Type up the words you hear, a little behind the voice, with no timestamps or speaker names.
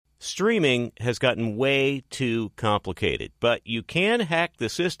Streaming has gotten way too complicated, but you can hack the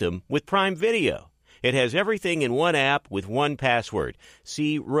system with Prime Video. It has everything in one app with one password.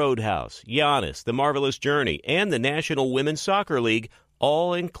 See Roadhouse, Giannis, The Marvelous Journey, and the National Women's Soccer League,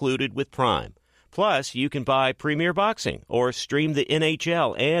 all included with Prime. Plus, you can buy Premier Boxing or stream the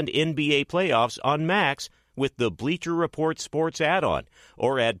NHL and NBA playoffs on Max with the Bleacher Report Sports add-on,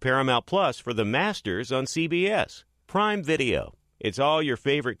 or add Paramount Plus for the Masters on CBS. Prime Video. It's all your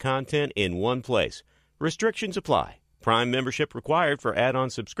favorite content in one place. Restrictions apply. Prime membership required for add-on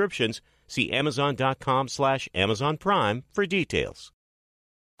subscriptions. See Amazon.com/Amazon Prime for details.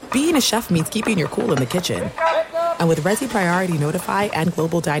 Being a chef means keeping your cool in the kitchen. And with Resi Priority Notify and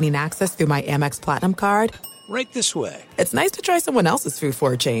Global Dining Access through my Amex Platinum card, right this way. It's nice to try someone else's food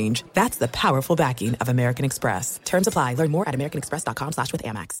for a change. That's the powerful backing of American Express. Terms apply. Learn more at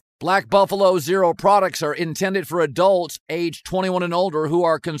americanexpress.com/withAmex. Black Buffalo Zero products are intended for adults age 21 and older who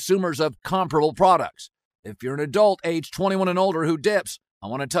are consumers of comparable products. If you're an adult age 21 and older who dips, I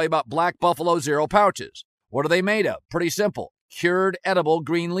want to tell you about Black Buffalo Zero pouches. What are they made of? Pretty simple. Cured edible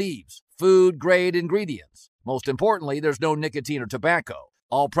green leaves. Food-grade ingredients. Most importantly, there's no nicotine or tobacco.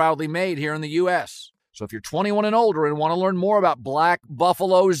 All proudly made here in the U.S. So if you're 21 and older and want to learn more about Black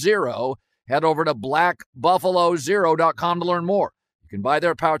Buffalo Zero, head over to blackbuffalozero.com to learn more. You can buy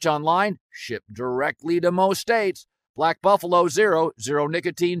their pouch online, shipped directly to most states. Black Buffalo Zero, zero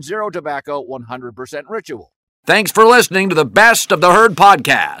nicotine, zero tobacco, 100% ritual. Thanks for listening to the Best of the Herd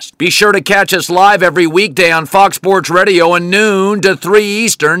podcast. Be sure to catch us live every weekday on Fox Sports Radio at noon to 3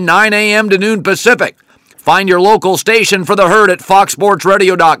 Eastern, 9 a.m. to noon Pacific. Find your local station for the Herd at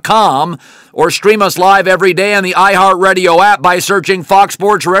foxsportsradio.com or stream us live every day on the iHeartRadio app by searching Fox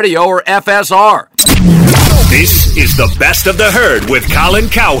Sports Radio or FSR. This is the Best of the Herd with Colin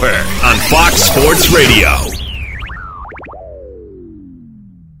Cowherd on Fox Sports Radio.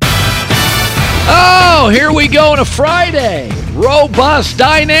 Oh, here we go on a Friday. Robust,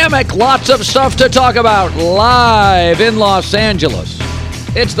 dynamic, lots of stuff to talk about live in Los Angeles.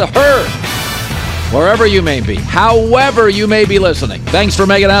 It's the Herd. Wherever you may be, however you may be listening, thanks for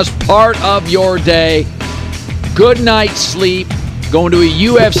making us part of your day. Good night's sleep. Going to a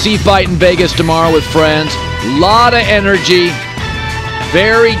UFC fight in Vegas tomorrow with friends. Lot of energy.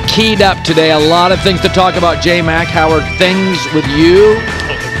 Very keyed up today. A lot of things to talk about. J-Mac, how are things with you?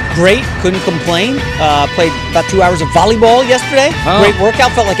 Great. Couldn't complain. Played about 2 hours of volleyball yesterday. Oh. Great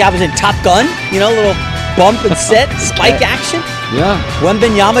workout. Felt like I was in Top Gun. You know, a little bump and set, spike action. Yeah.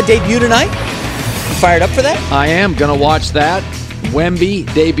 Wembanyama debut tonight. You fired up for that? I am going to watch that. Wemby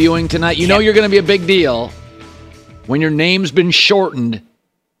debuting tonight. You know you're going to be a big deal when your name's been shortened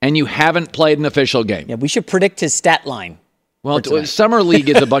and you haven't played an official game. Yeah, we should predict his stat line. Well, Summer League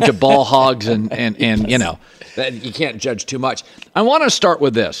is a bunch of ball hogs and you know, you can't judge too much. I want to start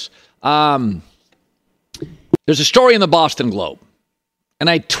with this. There's a story in the Boston Globe, and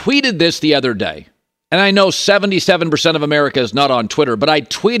I tweeted this the other day. And I know 77% of America is not on Twitter, but I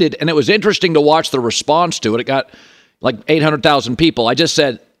tweeted, and it was interesting to watch the response to it. It got like 800,000 people. I just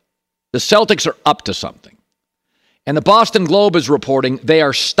said, the Celtics are up to something. And the Boston Globe is reporting they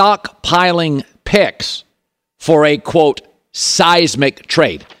are stockpiling picks for a, quote, seismic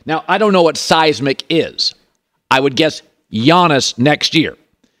trade. Now, I don't know what seismic is. I would guess Giannis next year.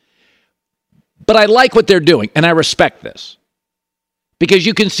 But I like what they're doing, and I respect this. Because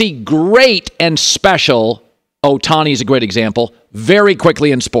you can see great and special, Ohtani is a great example, very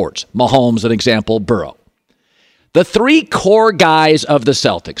quickly in sports. Mahomes, an example, Burrow. The three core guys of the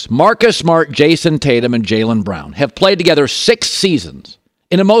Celtics, Marcus Smart, Jason Tatum, and Jaylen Brown, have played together 6 seasons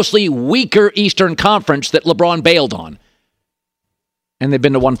in a mostly weaker Eastern Conference that LeBron bailed on. And they've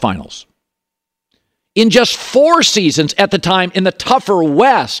been to 1 finals. In just 4 seasons at the time in the tougher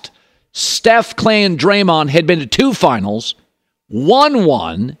West, Steph, Clay, and Draymond had been to 2 finals, won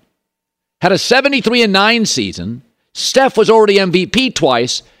 1, had a 73-9 season. Steph was already MVP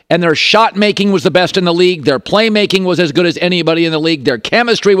twice, and their shot making was the best in the league. Their playmaking was as good as anybody in the league. Their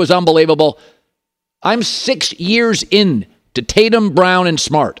chemistry was unbelievable. I'm 6 years in to Tatum, Brown, and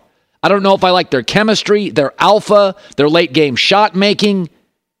Smart. I don't know if I like their chemistry, their alpha, their late game shot making,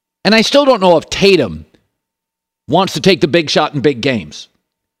 and I still don't know if Tatum wants to take the big shot in big games.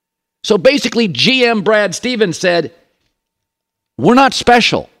 So basically, GM Brad Stevens said, we're not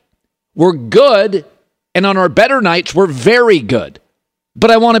special. We're good, and on our better nights, we're very good. But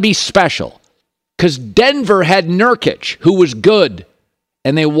I want to be special. Because Denver had Nurkic, who was good,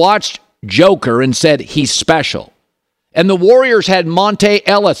 and they watched Joker and said, he's special. And the Warriors had Monte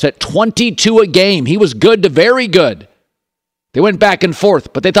Ellis at 22 a game. He was good to very good. They went back and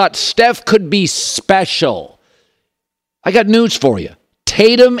forth, but they thought Steph could be special. I got news for you.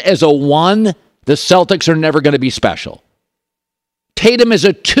 Tatum as a 1, the Celtics are never going to be special. Tatum is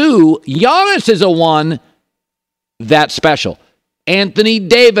a 2, Giannis is a 1, that's special. Anthony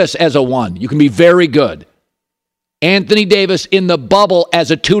Davis as a 1, you can be very good. Anthony Davis in the bubble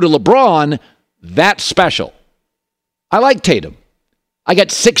as a 2 to LeBron, that's special. I like Tatum. I got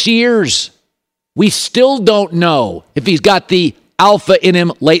 6 years. We still don't know if he's got the alpha in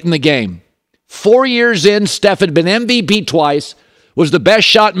him late in the game. 4 years in, Steph had been MVP twice, was the best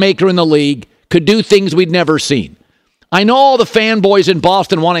shot maker in the league, could do things we'd never seen. I know all the fanboys in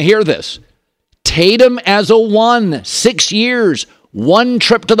Boston want to hear this. Tatum as a 1, 6 years, 1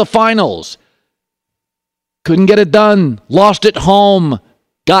 trip to the finals. Couldn't get it done. Lost at home.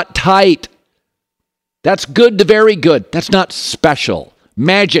 Got tight. That's good to very good. That's not special.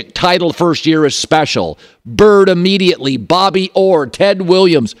 Magic title first year is special. Bird immediately. Bobby Orr, Ted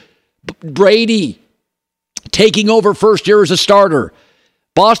Williams, Brady taking over first year as a starter.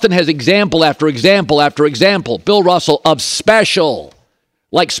 Boston has example after example after example. Bill Russell of special.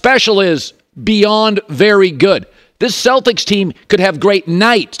 Like special is beyond very good. This Celtics team could have great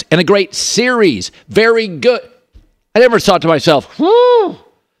nights and a great series. Very good. I never thought to myself, whew,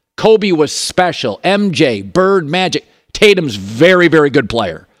 Kobe was special. MJ, Bird, Magic. Tatum's very, very good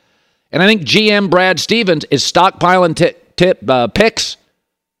player. And I think GM Brad Stevens is stockpiling picks.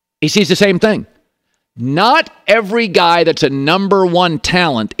 He sees the same thing. Not every guy that's a number 1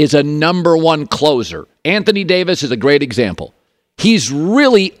 talent is a number 1 closer. Anthony Davis is a great example. He's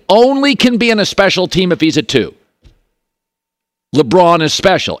really only can be in a special team if he's a 2. LeBron is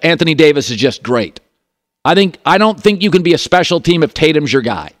special. Anthony Davis is just great. I don't think you can be a special team if Tatum's your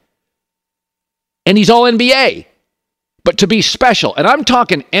guy. And he's all NBA. But to be special, and I'm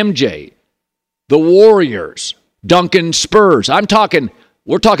talking MJ, the Warriors, Duncan Spurs.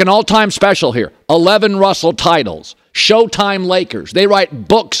 We're talking all-time special here. 11 Russell titles. Showtime Lakers. They write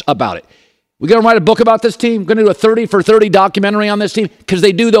books about it. We're going to write a book about this team? We're going to do a 30 for 30 documentary on this team? Because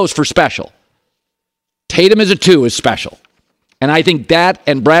they do those for special. Tatum is a 2 is special. And I think that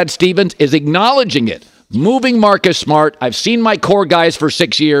and Brad Stevens is acknowledging it. Moving Marcus Smart. I've seen my core guys for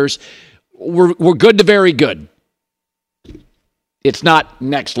 6 years. We're good to very good. It's not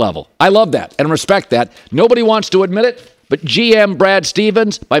next level. I love that and respect that. Nobody wants to admit it, but GM Brad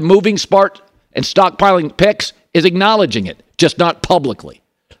Stevens, by moving Smart and stockpiling picks, is acknowledging it, just not publicly.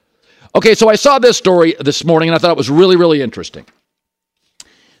 Okay, so I saw this story this morning, and I thought it was really, really interesting.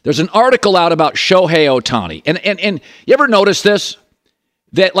 There's an article out about Shohei Ohtani. And you ever notice this?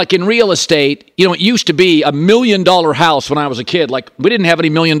 That like in real estate, it used to be $1 million house when I was a kid. Like we didn't have any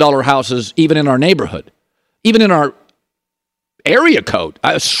 $1 million houses even in our neighborhood, even in our area code.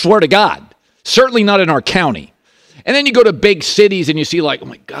 I swear to God, certainly not in our county. And then you go to big cities and you see like, oh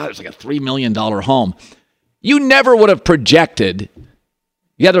my God, it's like a $3 million home. You never would have projected.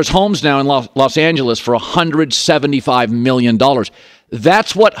 Yeah, there's homes now in Los Angeles for $175 million.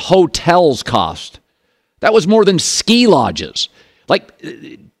 That's what hotels cost. That was more than ski lodges. Like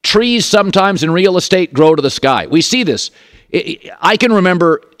trees sometimes in real estate grow to the sky. We see this. I can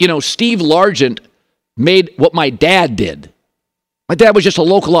remember, Steve Largent made what my dad did. My dad was just a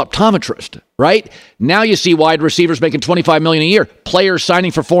local optometrist, right? Now you see wide receivers making $25 million a year, players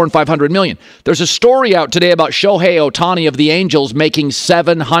signing for $400 and $500 million. There's a story out today about Shohei Ohtani of the Angels making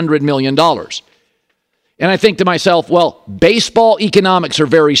 $700 million. And I think to myself, well, baseball economics are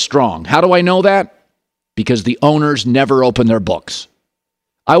very strong. How do I know that? Because the owners never open their books.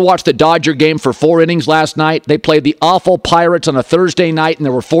 I watched the Dodger game for 4 innings last night. They played the awful Pirates on a Thursday night, and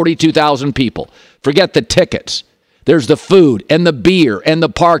there were 42,000 people. Forget the tickets. There's the food and the beer and the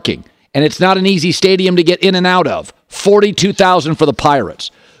parking. And it's not an easy stadium to get in and out of. 42,000 for the Pirates.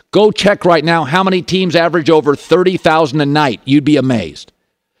 Go check right now how many teams average over 30,000 a night. You'd be amazed.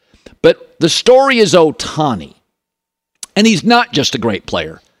 But the story is Ohtani. And he's not just a great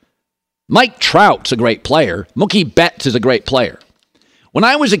player. Mike Trout's a great player. Mookie Betts is a great player. When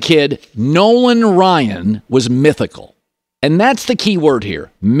I was a kid, Nolan Ryan was mythical. And that's the key word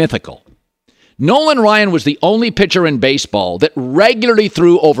here, mythical. Nolan Ryan was the only pitcher in baseball that regularly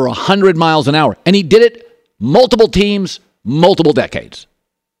threw over 100 miles an hour. And he did it multiple teams, multiple decades.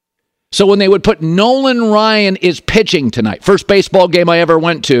 So when they would put Nolan Ryan is pitching tonight, first baseball game I ever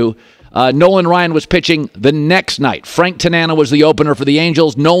went to, Nolan Ryan was pitching the next night. Frank Tanana was the opener for the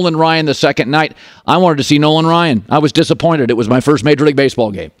Angels. Nolan Ryan the second night. I wanted to see Nolan Ryan. I was disappointed. It was my first Major League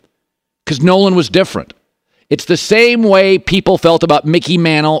Baseball game because Nolan was different. It's the same way people felt about Mickey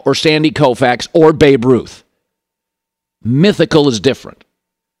Mantle or Sandy Koufax or Babe Ruth. Mythical is different.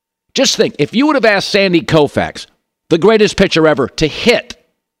 Just think, if you would have asked Sandy Koufax, the greatest pitcher ever, to hit,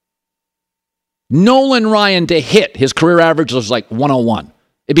 Nolan Ryan to hit, his career average was like 101.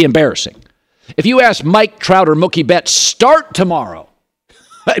 It'd be embarrassing. If you ask Mike Trout or Mookie Betts, start tomorrow,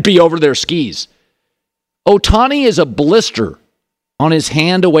 I'd be over their skis. Ohtani is a blister on his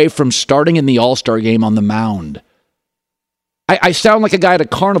hand away from starting in the All-Star game on the mound. I sound like a guy at a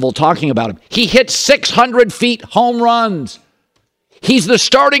carnival talking about him. He hits 600 feet home runs. He's the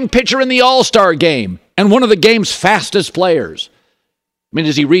starting pitcher in the All-Star game and one of the game's fastest players. I mean,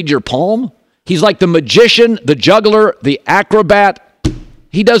 does he read your palm? He's like the magician, the juggler, the acrobat.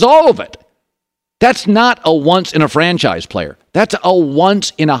 He does all of it. That's not a once-in-a-franchise player. That's a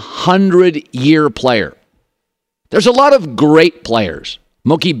once-in-a-100-year player. There's a lot of great players.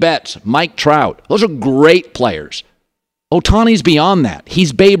 Mookie Betts, Mike Trout. Those are great players. Ohtani's beyond that.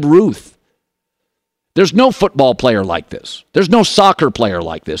 He's Babe Ruth. There's no football player like this. There's no soccer player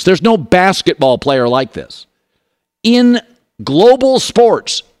like this. There's no basketball player like this. In global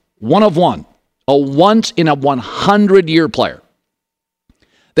sports, one of one, a once-in-a-100-year player.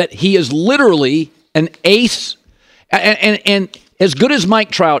 That he is literally an ace. And as good as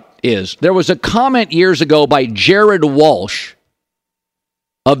Mike Trout is, there was a comment years ago by Jared Walsh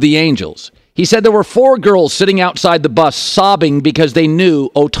of the Angels. He said there were 4 girls sitting outside the bus sobbing because they knew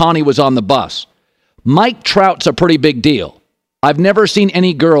Ohtani was on the bus. Mike Trout's a pretty big deal. I've never seen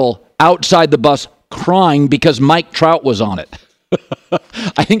any girl outside the bus crying because Mike Trout was on it.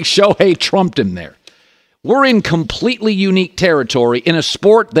 I think Shohei trumped him there. We're in completely unique territory in a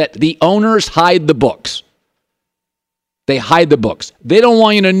sport that the owners hide the books. They hide the books. They don't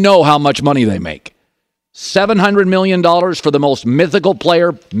want you to know how much money they make. $700 million for the most mythical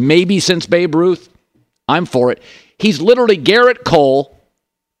player, maybe since Babe Ruth. I'm for it. He's literally Garrett Cole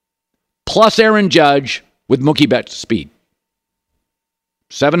plus Aaron Judge with Mookie Betts speed.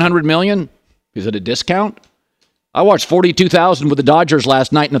 $700 million? Is it a discount? I watched 42,000 with the Dodgers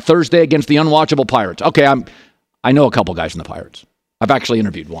last night in a Thursday against the unwatchable Pirates. Okay, I know a couple guys in the Pirates. I've actually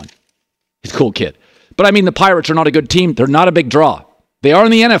interviewed one. He's a cool kid. But I mean, the Pirates are not a good team. They're not a big draw. They are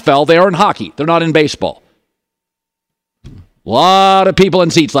in the NFL. They are in hockey. They're not in baseball. A lot of people in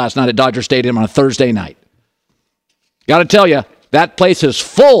seats last night at Dodger Stadium on a Thursday night. Got to tell you, that place is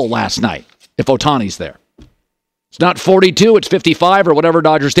full last night if Ohtani's there. It's not 42, it's 55 or whatever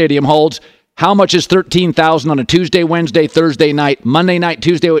Dodger Stadium holds. How much is 13,000 on a Tuesday, Wednesday, Thursday night, Monday night,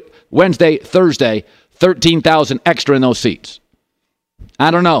 Tuesday, Wednesday, Thursday, 13,000 extra in those seats?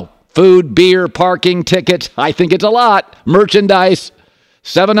 I don't know. Food, beer, parking, tickets. I think it's a lot. Merchandise.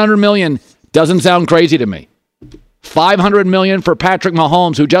 $700 million doesn't sound crazy to me. $500 million for Patrick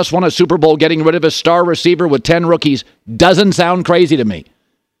Mahomes, who just won a Super Bowl getting rid of his star receiver with 10 rookies, doesn't sound crazy to me.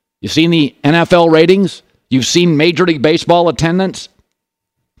 You've seen the NFL ratings? You've seen Major League Baseball attendance?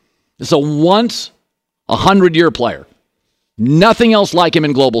 It's a once-a-100-year player. Nothing else like him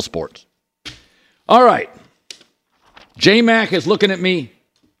in global sports. All right. J-Mac is looking at me.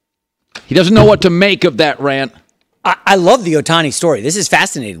 He doesn't know what to make of that rant. I love the Ohtani story. This is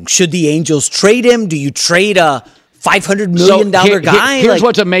fascinating. Should the Angels trade him? Do you trade a $500 million guy? Here's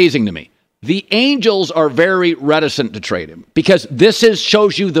what's amazing to me. The Angels are very reticent to trade him because this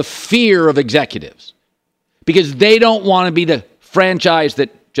shows you the fear of executives. Because they don't want to be the franchise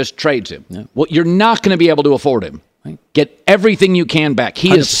that just trades him. Yeah. Well, you're not going to be able to afford him. Right. Get everything you can back. He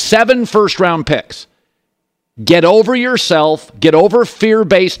has 7 first-round picks. Get over yourself. Get over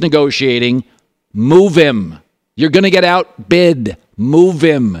fear-based negotiating. Move him. You're going to get outbid. Move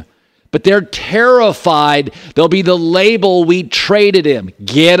him. But they're terrified there'll be the label, we traded him.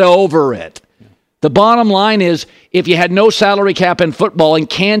 Get over it. Yeah. The bottom line is, if you had no salary cap in football and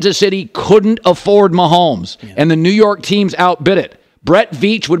Kansas City couldn't afford Mahomes and the New York teams outbid it, Brett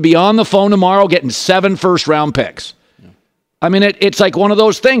Veach would be on the phone tomorrow getting 7 first-round picks. Yeah. I mean, it's like one of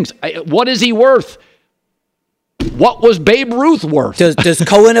those things. What is he worth? What was Babe Ruth worth? Does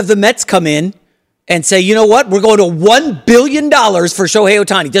Cohen of the Mets come in and say, you know what, we're going to $1 billion for Shohei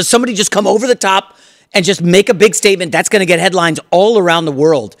Ohtani? Does somebody just come over the top and just make a big statement that's going to get headlines all around the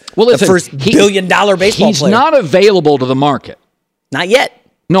world? Well, listen, the first $1 billion baseball he's player. He's not available to the market. Not yet.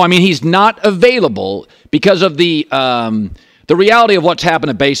 No, I mean, he's not available because of the reality of what's happened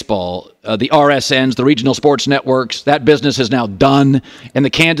to baseball. The RSNs, the regional sports networks, that business is now done. And the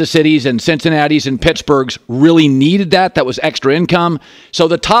Kansas Cities and Cincinnatis and Pittsburghs really needed that. That was extra income. So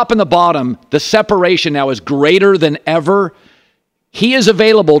the top and the bottom, the separation now is greater than ever. He is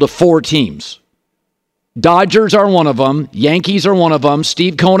available to 4 teams. Dodgers are one of them. Yankees are one of them.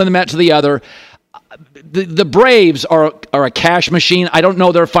 Steve Cohen and the Mets are the other. The Braves are a cash machine. I don't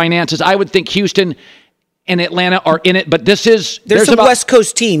know their finances. I would think Houston, and Atlanta are in it, but there's some West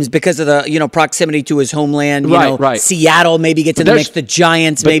Coast teams because of the proximity to his homeland. Right. Seattle maybe gets in the mix. The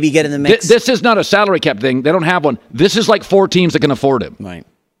Giants maybe get in the mix. This is not a salary cap thing. They don't have one. This is like 4 teams that can afford him. Right.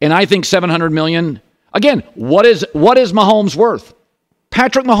 And I think $700 million. Again, what is Mahomes worth?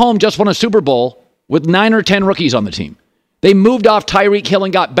 Patrick Mahomes just won a Super Bowl with 9 or 10 rookies on the team. They moved off Tyreek Hill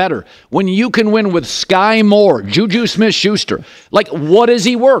and got better. When you can win with Sky Moore, Juju Smith-Schuster, like, what is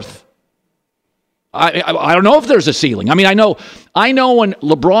he worth? I don't know if there's a ceiling. I mean, I know when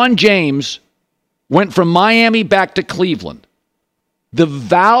LeBron James went from Miami back to Cleveland, the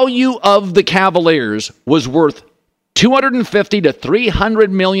value of the Cavaliers was worth $250 to $300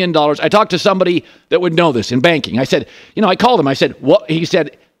 million. I talked to somebody that would know this in banking. I said, I called him. I said, what? He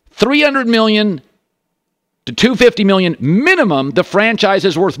said, $300 million to $250 million minimum. The franchise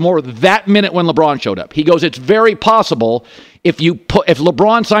is worth more that minute when LeBron showed up. He goes, it's very possible if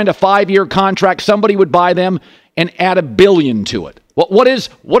LeBron signed a 5-year contract, somebody would buy them and add $1 billion to it.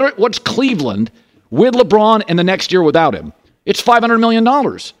 What's Cleveland with LeBron and the next year without him? It's $500 million.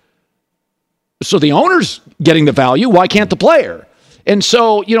 So the owner's getting the value. Why can't the player? And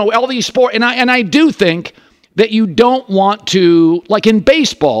so, all these sports, and I do think that you don't want to, like in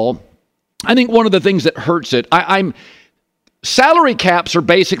baseball, I think one of the things that hurts it, salary caps are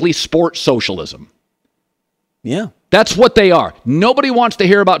basically sports socialism. Yeah. That's what they are. Nobody wants to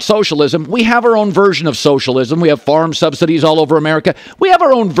hear about socialism. We have our own version of socialism. We have farm subsidies all over America. We have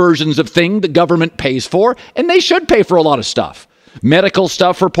our own versions of things the government pays for, and they should pay for a lot of stuff. Medical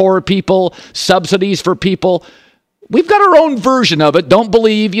stuff for poor people, subsidies for people. We've got our own version of it. Don't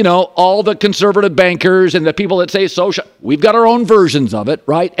believe, all the conservative bankers and the people that say social. We've got our own versions of it,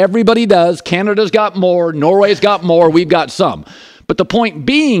 right? Everybody does. Canada's got more. Norway's got more. We've got some. But the point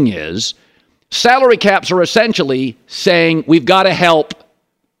being is, salary caps are essentially saying we've got to help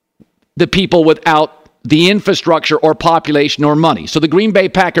the people without the infrastructure or population or money. So the Green Bay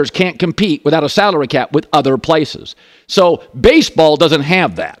Packers can't compete without a salary cap with other places. So baseball doesn't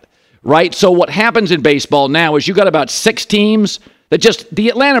have that, right? So what happens in baseball now is you got about 6 teams that the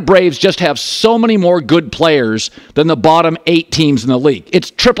Atlanta Braves just have so many more good players than the bottom 8 teams in the league.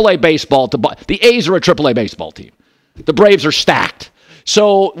 It's AAA baseball. The A's are a AAA baseball team. The Braves are stacked.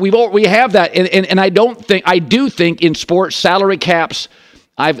 So we have that, and I do think in sports salary caps,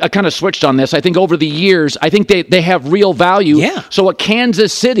 I kind of switched on this. I think over the years, I think they have real value. Yeah. So a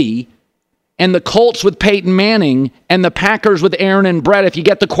Kansas City and the Colts with Peyton Manning and the Packers with Aaron and Brett, if you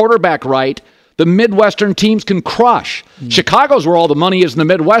get the quarterback right, the Midwestern teams can crush. Chicago's where all the money is in the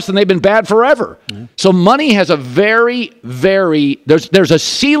Midwest, and they've been bad forever. So money has a very, very, there's a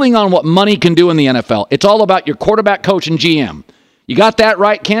ceiling on what money can do in the NFL. It's all about your quarterback, coach, and GM. You got that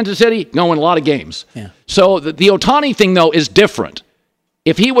right, Kansas City, going to win a lot of games. Yeah. So the Ohtani thing, though, is different.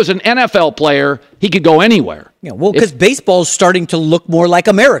 If he was an NFL player, he could go anywhere. Yeah, well, because baseball's starting to look more like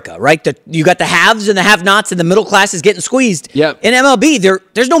America, right? You got the haves and the have-nots, and the middle class is getting squeezed. Yep. In MLB,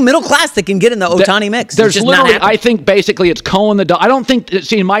 there's no middle class that can get in the Ohtani mix. There's literally, I think, basically, it's Cohen I don't think,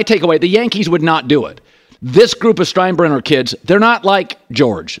 see, my takeaway, the Yankees would not do it. This group of Steinbrenner kids, they're not like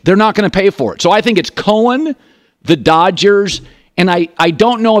George. They're not going to pay for it. So I think it's Cohen, the Dodgers, and I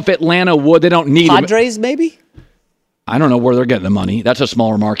don't know if Atlanta would. They don't need Padres, maybe? I don't know where they're getting the money. That's a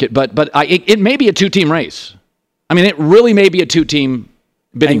smaller market, but it may be a 2-team race. I mean, it really may be a 2-team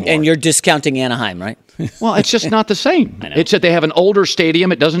bidding war. And you're discounting Anaheim, right? Well, it's just not the same. I know. It's that they have an older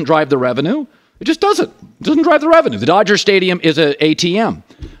stadium. It doesn't drive the revenue. It just doesn't. It doesn't drive the revenue. The Dodger Stadium is an ATM.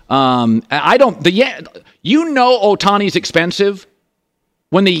 Ohtani's expensive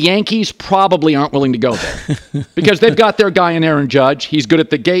when the Yankees probably aren't willing to go there because they've got their guy in Aaron Judge. He's good at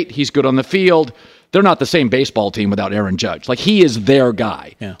the gate. He's good on the field. They're not the same baseball team without Aaron Judge. Like, he is their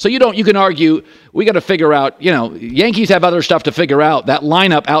guy. Yeah. So you can argue, we got to figure out, Yankees have other stuff to figure out. That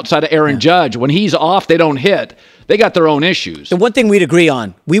lineup outside of Aaron Judge, when he's off, they don't hit. They got their own issues. The one thing we'd agree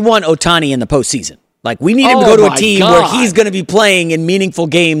on, we want Ohtani in the postseason. Like, we need him to go to a team where he's going to be playing in meaningful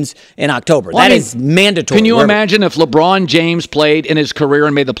games in October. That is mandatory. Can you imagine if LeBron James played in his career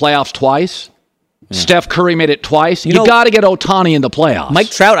and made the playoffs twice? Yeah. Steph Curry made it twice. You got to get Ohtani in the playoffs. Mike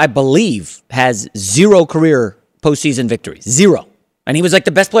Trout, I believe, has 0 career postseason victories. 0. And he was like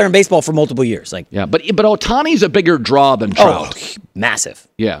the best player in baseball for multiple years. But Ohtani's a bigger draw than Trout. Oh, massive.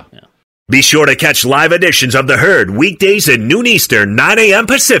 Yeah. Be sure to catch live editions of The Herd weekdays at noon Eastern, 9 a.m.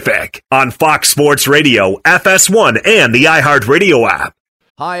 Pacific on Fox Sports Radio, FS1, and the iHeartRadio app.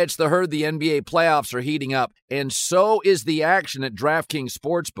 Hi, it's The Herd. The NBA playoffs are heating up, and so is the action at DraftKings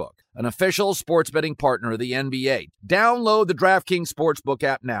Sportsbook, an official sports betting partner of the NBA. Download the DraftKings Sportsbook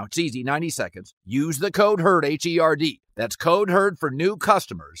app now. It's easy, 90 seconds. Use the code HERD, H-E-R-D. That's code HERD for new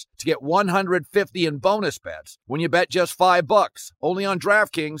customers to get $150 in bonus bets when you bet just $5. Only on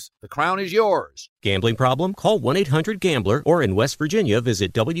DraftKings. The crown is yours. Gambling problem? Call 1-800-GAMBLER or in West Virginia,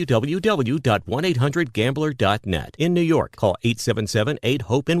 visit www.1800gambler.net. In New York, call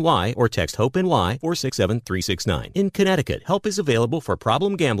 877-8-HOPE-NY or text HOPE-NY 467-369. In Connecticut, help is available for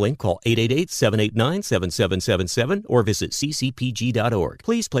problem gambling. Call 888-789-7777 or visit ccpg.org.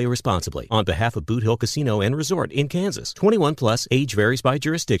 Please play responsibly. On behalf of Boot Hill Casino and Resort in Kansas, 21 plus, age varies by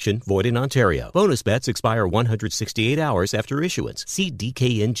jurisdiction, void in Ontario. Bonus bets expire 168 hours after issuance. See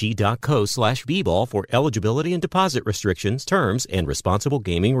dkng.co/bball for eligibility and deposit restrictions, terms, and responsible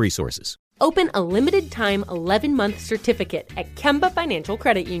gaming resources. Open a limited-time 11-month certificate at Kemba Financial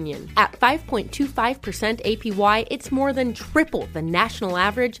Credit Union. At 5.25% APY, it's more than triple the national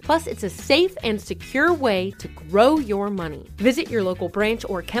average, plus it's a safe and secure way to grow your money. Visit your local branch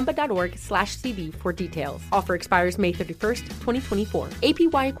or kemba.org/cb for details. Offer expires May 31st, 2024.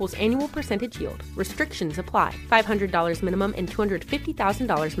 APY equals annual percentage yield. Restrictions apply. $500 minimum and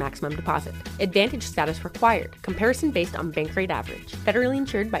 $250,000 maximum deposit. Advantage status required. Comparison based on bank rate average. Federally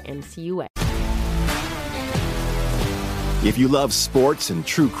insured by NCUA. If you love sports and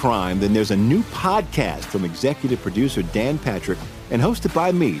true crime, then there's a new podcast from executive producer Dan Patrick and hosted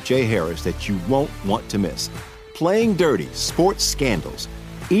by me, Jay Harris, that you won't want to miss. Playing Dirty: Sports Scandals.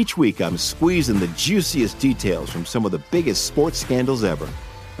 Each week, I'm squeezing the juiciest details from some of the biggest sports scandals ever.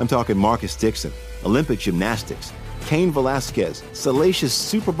 I'm talking Marcus Dixon, Olympic gymnastics, Cain Velasquez, salacious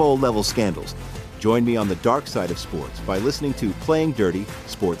Super Bowl-level scandals. Join me on the dark side of sports by listening to Playing Dirty: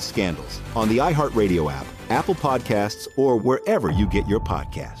 Sports Scandals on the iHeartRadio app, Apple Podcasts, or wherever you get your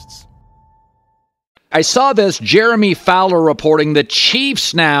podcasts. I saw this, Jeremy Fowler reporting the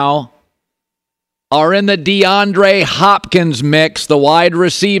Chiefs now are in the DeAndre Hopkins mix, the wide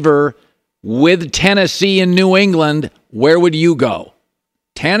receiver, with Tennessee and New England. Where would you go?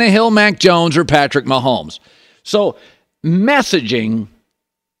 Tannehill, Mac Jones, or Patrick Mahomes? So messaging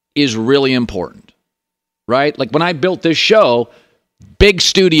is really important, right? Like when I built this show, big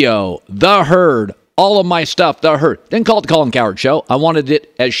studio, The Herd, all of my stuff, The Herd. Didn't call it the Colin Cowherd Show. I wanted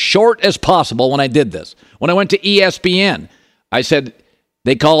it as short as possible when I did this. When I went to ESPN, I said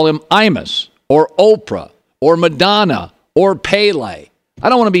they call him Imus or Oprah or Madonna or Pele. I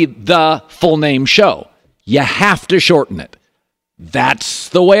don't want to be the full name show. You have to shorten it. That's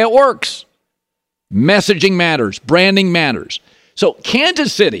the way it works. Messaging matters. Branding matters. So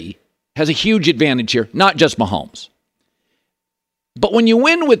Kansas City has a huge advantage here, not just Mahomes. But when you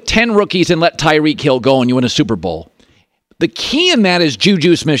win with 10 rookies and let Tyreek Hill go and you win a Super Bowl, the key in that is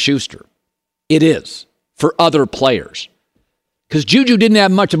Juju Smith-Schuster. It is for other players. Because Juju didn't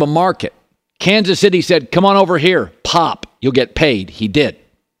have much of a market. Kansas City said, come on over here, pop, you'll get paid. He did.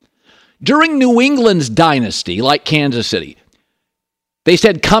 During New England's dynasty, like Kansas City, they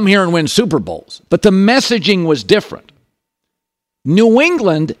said, come here and win Super Bowls. But the messaging was different. New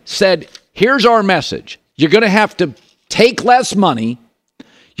England said, here's our message. You're going to have to take less money.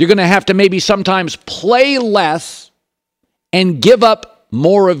 You're going to have to maybe sometimes play less and give up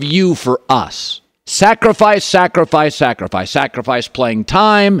more of you for us. Sacrifice, sacrifice, sacrifice. Sacrifice playing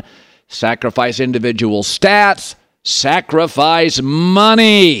time. Sacrifice individual stats. Sacrifice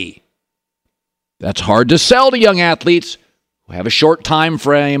money. That's hard to sell to young athletes who have a short time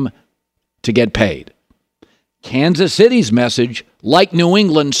frame to get paid. Kansas City's message, like New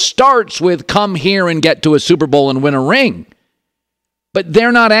England, starts with come here and get to a Super Bowl and win a ring. But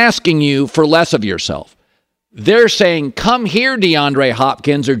they're not asking you for less of yourself. They're saying, come here, DeAndre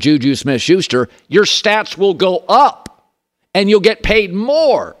Hopkins or Juju Smith-Schuster. Your stats will go up and you'll get paid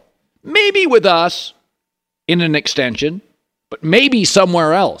more. Maybe with us in an extension, but maybe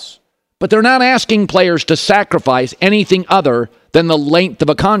somewhere else. But they're not asking players to sacrifice anything other than the length of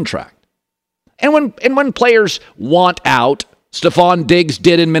a contract. And when players want out, Stephon Diggs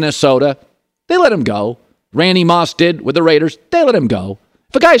did in Minnesota, they let him go. Randy Moss did with the Raiders, they let him go.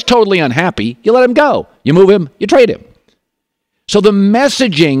 If a guy's totally unhappy, you let him go. You move him, you trade him. So the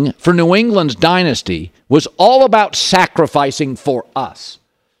messaging for New England's dynasty was all about sacrificing for us.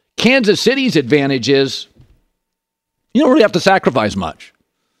 Kansas City's advantage is you don't really have to sacrifice much.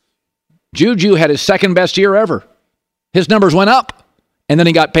 Juju had his second best year ever. His numbers went up. And then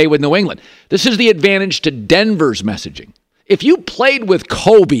he got paid with New England. This is the advantage to Denver's messaging. If you played with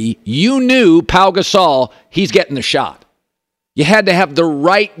Kobe, you knew Pau Gasol, he's getting the shot. You had to have the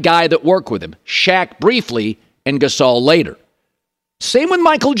right guy that worked with him. Shaq briefly and Gasol later. Same with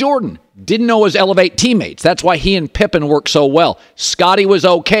Michael Jordan. Didn't always elevate teammates. That's why he and Pippen worked so well. Scottie was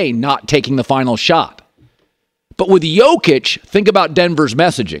okay not taking the final shot. But with Jokic, think about Denver's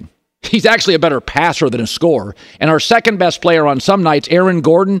messaging. He's actually a better passer than a scorer. And our second best player on some nights, Aaron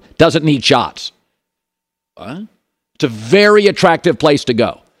Gordon, doesn't need shots. What? It's a very attractive place to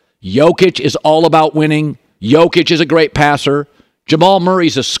go. Jokic is all about winning. Jokic is a great passer. Jamal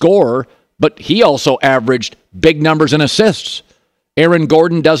Murray's a scorer, but he also averaged big numbers in assists. Aaron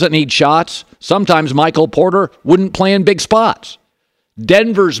Gordon doesn't need shots. Sometimes Michael Porter wouldn't play in big spots.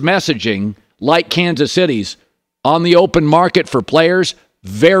 Denver's messaging, like Kansas City's, on the open market for players,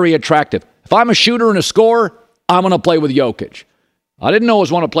 very attractive. If I'm a shooter and a scorer, I'm going to play with Jokic. I didn't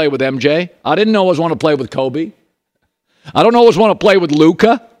always want to play with MJ. I didn't always want to play with Kobe. I don't always want to play with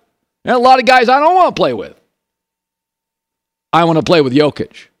Luka. And a lot of guys I don't want to play with. I want to play with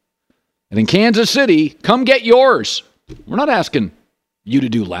Jokic. And in Kansas City, come get yours. We're not asking you to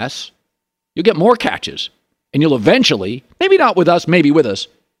do less. You'll get more catches. And you'll eventually, maybe not with us, maybe with us,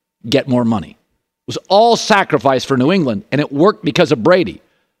 get more money. It was all sacrifice for New England, and it worked because of Brady.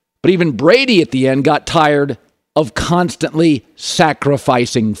 But even Brady at the end got tired of constantly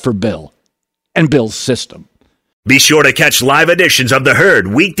sacrificing for Bill and Bill's system. Be sure to catch live editions of The Herd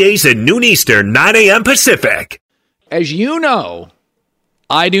weekdays at noon Eastern, 9 a.m. Pacific. As you know,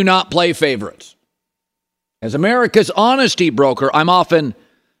 I do not play favorites. As America's honesty broker, I'm often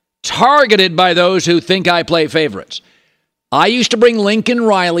targeted by those who think I play favorites. I used to bring Lincoln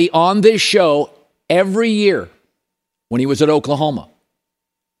Riley on this show every year when he was at Oklahoma.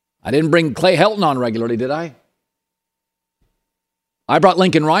 I didn't bring Clay Helton on regularly, did I? I brought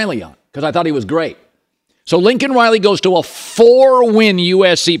Lincoln Riley on because I thought he was great. So Lincoln Riley goes to a 4-win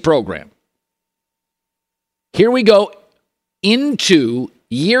USC program. Here we go into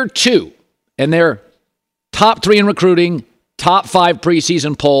year 2, and they're top 3 in recruiting, top 5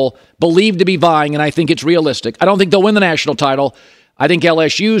 preseason poll, believed to be vying, and I think it's realistic. I don't think they'll win the national title. I think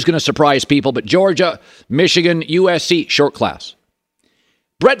LSU is going to surprise people, but Georgia, Michigan, USC, short class.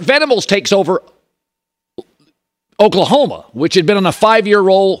 Brett Venables takes over Oklahoma, which had been on a 5-year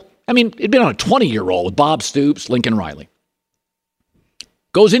roll. I mean, it'd been on a 20-year roll with Bob Stoops, Lincoln Riley.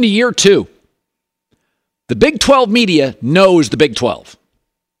 Goes into year 2. The Big 12 media knows the Big 12.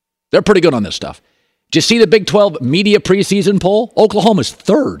 They're pretty good on this stuff. Did you see the Big 12 media preseason poll? Oklahoma's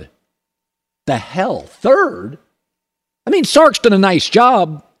 3rd. The hell, 3rd? I mean, Sark's done a nice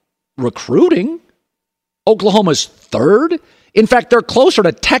job recruiting. Oklahoma's 3rd? In fact, they're closer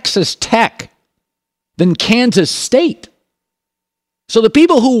to Texas Tech than Kansas State. So the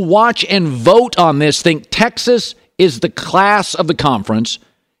people who watch and vote on this think Texas is the class of the conference.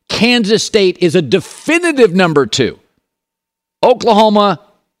 Kansas State is a definitive number 2. Oklahoma,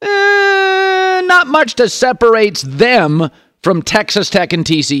 not much that separates them from Texas Tech and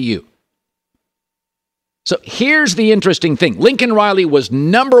TCU. So here's the interesting thing. Lincoln Riley was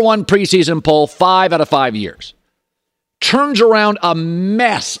number 1 preseason poll 5 out of 5 years. Turns around a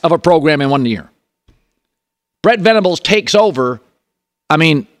mess of a program in 1 year. Brett Venables takes over,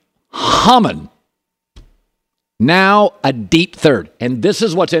 humming. Now a deep 3rd. And this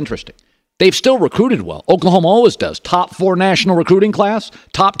is what's interesting. They've still recruited well. Oklahoma always does. Top 4 national recruiting class,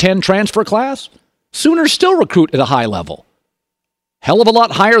 top 10 transfer class. Sooners still recruit at a high level. Hell of a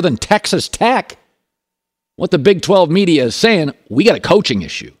lot higher than Texas Tech. What the Big 12 media is saying, we got a coaching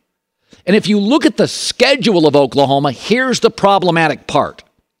issue. And if you look at the schedule of Oklahoma, here's the problematic part.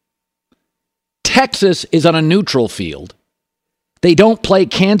 Texas is on a neutral field. They don't play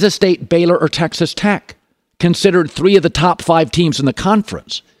Kansas State, Baylor, or Texas Tech, considered 3 of the top 5 teams in the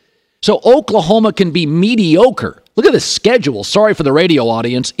conference. So Oklahoma can be mediocre. Look at the schedule. Sorry for the radio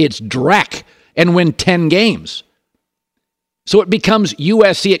audience. It's dreck, and win 10 games. So it becomes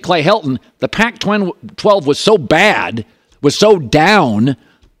USC at Clay Helton. The Pac-12 was so bad, was so down,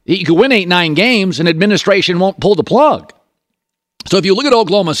 you could win 8-9 games and administration won't pull the plug. So if you look at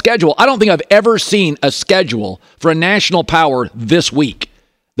Oklahoma's schedule, I don't think I've ever seen a schedule for a national power this weak.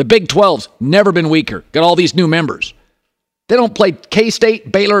 The Big 12's never been weaker. Got all these new members. They don't play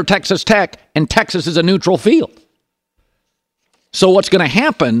K-State, Baylor, or Texas Tech, and Texas is a neutral field. So what's going to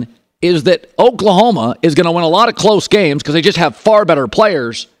happen is that Oklahoma is going to win a lot of close games because they just have far better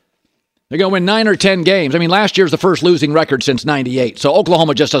players. They're going to win 9 or 10 games. I mean, last year's the first losing record since 98. So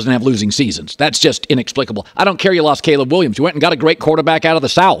Oklahoma just doesn't have losing seasons. That's just inexplicable. I don't care you lost Caleb Williams. You went and got a great quarterback out of the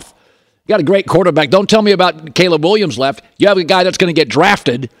South. You got a great quarterback. Don't tell me about Caleb Williams left. You have a guy that's going to get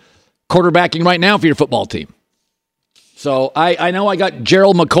drafted quarterbacking right now for your football team. So I know I got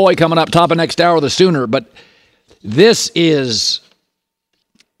Gerald McCoy coming up top of next hour with the Sooner, but this is,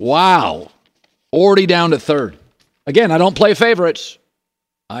 wow, already down to 3rd. Again, I don't play favorites.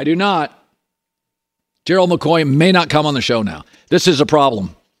 I do not. Gerald McCoy may not come on the show now. This is a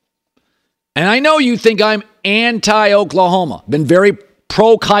problem. And I know you think I'm anti-Oklahoma. Been very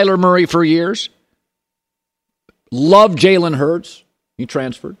pro Kyler Murray for years. Loved Jalen Hurts. He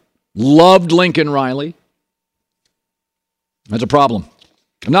transferred. Loved Lincoln Riley. That's a problem.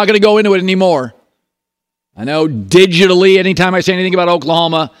 I'm not going to go into it anymore. I know digitally, anytime I say anything about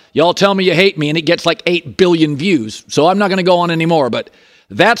Oklahoma, y'all tell me you hate me, and it gets like 8 billion views. So I'm not going to go on anymore. But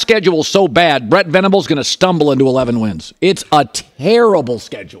that schedule is so bad, Brett Venables going to stumble into 11 wins. It's a terrible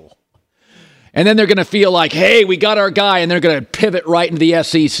schedule. And then they're going to feel like, hey, we got our guy, and they're going to pivot right into the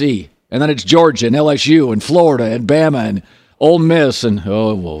SEC. And then it's Georgia and LSU and Florida and Bama and Ole Miss and,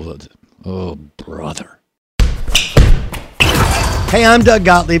 oh, brother. Hey, I'm Doug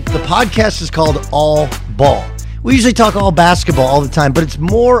Gottlieb. The podcast is called All Ball. We usually talk all basketball all the time, but it's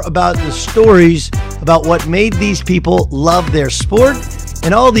more about the stories about what made these people love their sport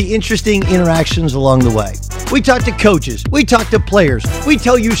and all the interesting interactions along the way. We talk to coaches. We talk to players. We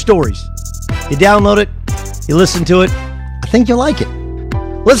tell you stories. You download it. You listen to it. I think you'll like it.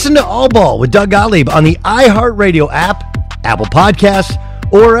 Listen to All Ball with Doug Gottlieb on the iHeartRadio app, Apple Podcasts,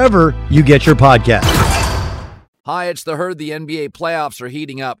 or wherever you get your podcasts. Hi, it's The Herd. The NBA playoffs are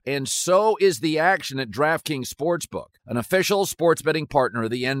heating up, and so is the action at DraftKings Sportsbook, an official sports betting partner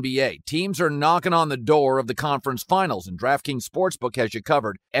of the NBA. Teams are knocking on the door of the conference finals, and DraftKings Sportsbook has you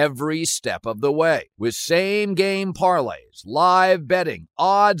covered every step of the way with same-game parlays, live betting,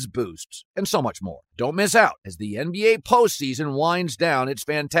 odds boosts, and so much more. Don't miss out. As the NBA postseason winds down, it's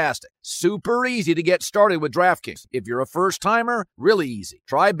fantastic. Super easy to get started with DraftKings. If you're a first-timer, really easy.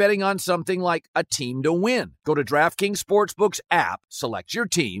 Try betting on something like a team to win. Go to DraftKings Sportsbook's app, select your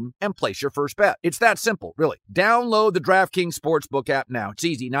team, and place your first bet. It's that simple, really. Download the DraftKings Sportsbook app now. It's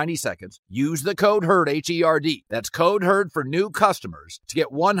easy, 90 seconds. Use the code HERD, H-E-R-D. That's code HERD for new customers to get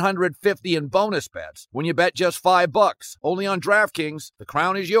 $150 in bonus bets when you bet just $5. Only on DraftKings. The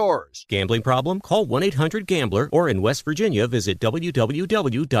crown is yours. Gambling problem? Call 1-800-GAMBLER, or in West Virginia, visit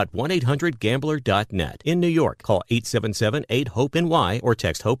www.1800gambler.net. In New York, call 877-8-HOPE-NY or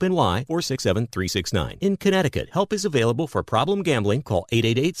text HOPE-NY 467-369. In Connecticut, help is available for problem gambling. Call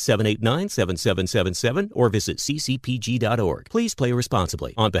 888-789-7777 or visit ccpg.org. Please play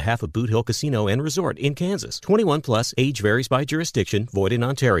responsibly. On behalf of Boot Hill Casino and Resort in Kansas, 21 plus, age varies by jurisdiction, void in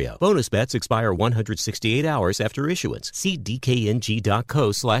Ontario. Bonus bets expire 168 hours after issuance. See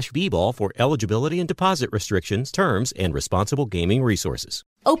dkng.co/bball for eligibility and deposit restrictions, terms, and responsible gaming resources.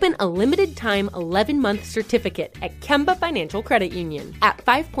 Open a limited-time 11-month certificate at Kemba Financial Credit Union. At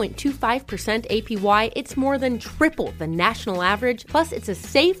 5.25% APY, it's more than triple the national average, plus it's a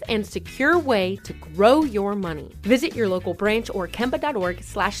safe and secure way to grow your money. Visit your local branch or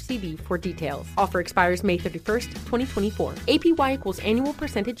kemba.org/cd for details. Offer expires May 31st, 2024. APY equals annual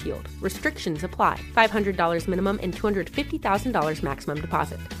percentage yield. Restrictions apply. $500 minimum and $250,000 maximum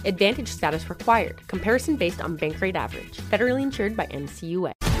deposit. Advantage status required. Comparison based on bank rate average. Federally insured by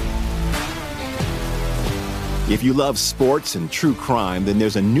NCUA. If you love sports and true crime, then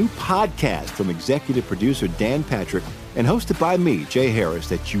there's a new podcast from executive producer Dan Patrick and hosted by me, Jay Harris,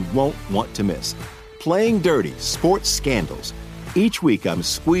 that you won't want to miss. Playing Dirty: Sports Scandals. Each week, I'm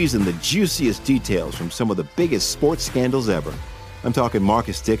squeezing the juiciest details from some of the biggest sports scandals ever. I'm talking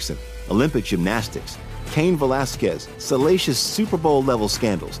Marcus Dixon, Olympic gymnastics, Cain Velasquez, salacious Super Bowl-level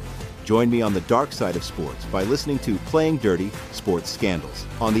scandals. Join me on the dark side of sports by listening to Playing Dirty: Sports Scandals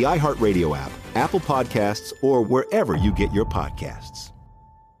on the iHeartRadio app, Apple Podcasts, or wherever you get your podcasts.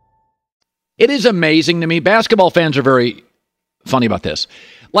 It is amazing to me. Basketball fans are very funny about this.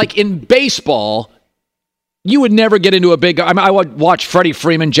 Like in baseball, you would never get into a big... I would watch Freddie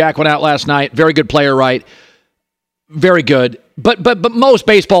Freeman. Jack went out last night. Very good player, right? Very good. But most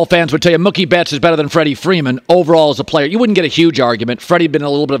baseball fans would tell you Mookie Betts is better than Freddie Freeman overall as a player. You wouldn't get a huge argument. Freddie had been in a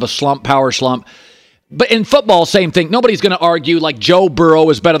little bit of a slump, power slump. But in football, same thing. Nobody's going to argue like Joe Burrow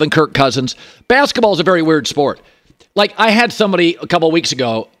is better than Kirk Cousins. Basketball is a very weird sport. Like I had somebody a couple of weeks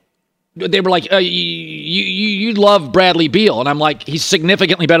ago, they were like, you love Bradley Beal. And I'm like, he's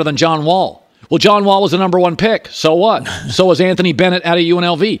significantly better than John Wall. Well, John Wall was the number one pick. So what? So was Anthony Bennett out of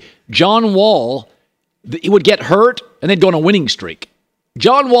UNLV. John Wall, he would get hurt, and they'd go on a winning streak.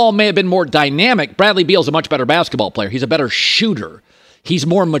 John Wall may have been more dynamic. Bradley Beal's a much better basketball player. He's a better shooter. He's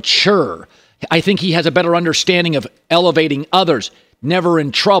more mature. I think he has a better understanding of elevating others, never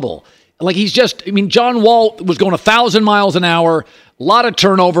in trouble. Like he's just, John Wall was going 1,000 miles an hour, a lot of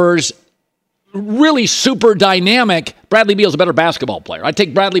turnovers, really super dynamic. Bradley Beal's a better basketball player. I'd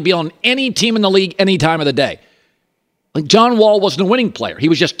take Bradley Beal on any team in the league, any time of the day. Like John Wall wasn't a winning player. He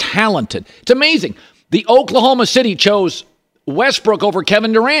was just talented. It's amazing. The Oklahoma City chose Westbrook over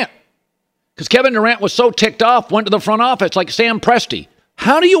Kevin Durant because Kevin Durant was so ticked off, went to the front office like Sam Presti.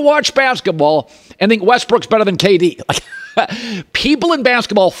 How do you watch basketball and think Westbrook's better than KD? People in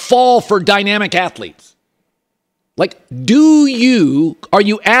basketball fall for dynamic athletes. Are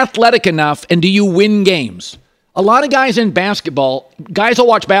you athletic enough and do you win games? A lot of guys in basketball, guys will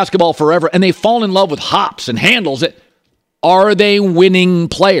watch basketball forever and they fall in love with hops and handles. Are they winning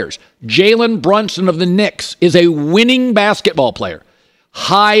players? Jalen Brunson of the Knicks is a winning basketball player.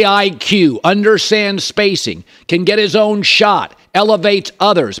 High IQ, understands spacing, can get his own shot, elevates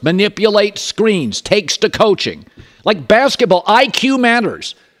others, manipulates screens, takes to coaching. Basketball, IQ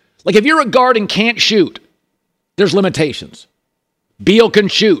matters. If you're a guard and can't shoot, there's limitations. Beal can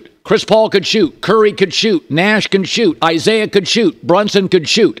shoot. Chris Paul could shoot. Curry could shoot. Nash can shoot. Isaiah could shoot. Brunson could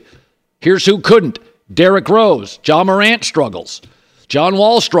shoot. Here's who couldn't. Derrick Rose. Ja Morant struggles. John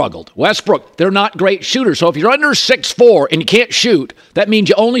Wall struggled. Westbrook, they're not great shooters. So if you're under 6'4" and you can't shoot, that means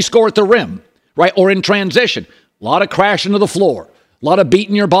you only score at the rim, right? Or in transition. A lot of crashing to the floor. A lot of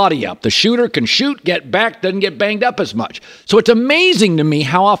beating your body up. The shooter can shoot, get back, doesn't get banged up as much. So it's amazing to me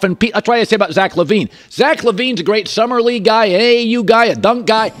how often that's why I say about Zach LaVine. Zach LaVine's a great summer league guy, an AAU guy, a dunk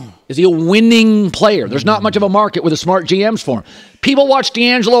guy. Is he a winning player? There's not much of a market with the smart GMs for him. People watch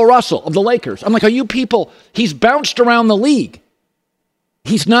D'Angelo Russell of the Lakers. I'm like, are you people? He's bounced around the league.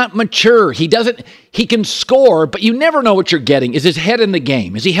 He's not mature. He can score, but you never know what you're getting. Is his head in the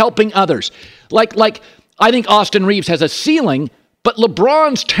game? Is he helping others? I think Austin Reeves has a ceiling, but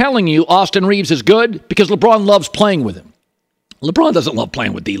LeBron's telling you Austin Reeves is good because LeBron loves playing with him. LeBron doesn't love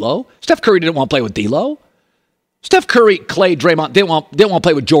playing with D'Lo. Steph Curry didn't want to play with D'Lo. Steph Curry, Clay, Draymond didn't want to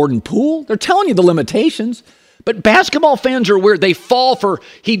play with Jordan Poole. They're telling you the limitations. But basketball fans are weird. They fall for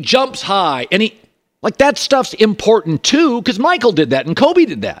he jumps high and that stuff's important too because Michael did that and Kobe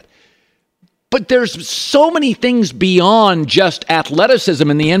did that. But there's so many things beyond just athleticism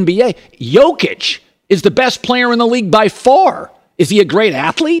in the NBA. Jokic is the best player in the league by far. Is he a great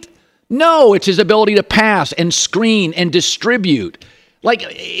athlete? No, it's his ability to pass and screen and distribute.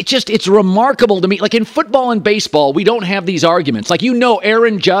 It's remarkable to me. In football and baseball, we don't have these arguments.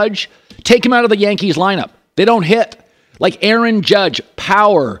 Aaron Judge, take him out of the Yankees lineup. They don't hit. Aaron Judge,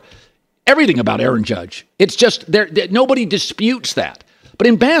 power, everything about Aaron Judge. It's just, nobody disputes that. But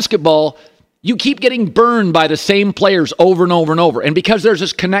in basketball, you keep getting burned by the same players over and over and over. And because there's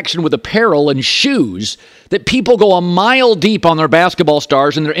this connection with apparel and shoes, that people go a mile deep on their basketball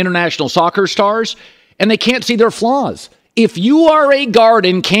stars and their international soccer stars, and they can't see their flaws. If you are a guard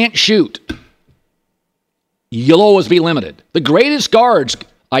and can't shoot, you'll always be limited. The greatest guards,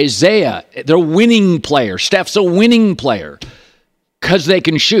 Isaiah, they're winning players. Steph's a winning player because they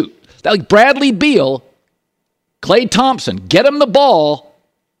can shoot. Bradley Beal, Klay Thompson, get him the ball.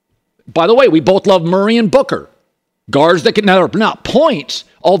 By the way, we both love Murray and Booker. Guards that can, now they're not points,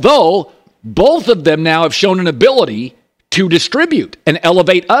 although both of them now have shown an ability to distribute and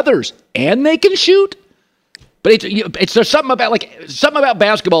elevate others, and they can shoot. But there's something about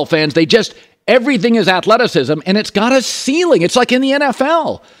basketball fans. Everything is athleticism, and it's got a ceiling. It's like in the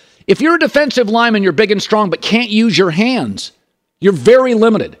NFL. If you're a defensive lineman, you're big and strong, but can't use your hands. You're very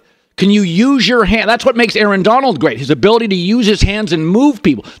limited. Can you use your hand? That's what makes Aaron Donald great, his ability to use his hands and move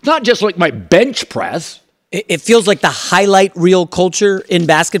people. It's not just like my bench press. It feels like the highlight reel culture in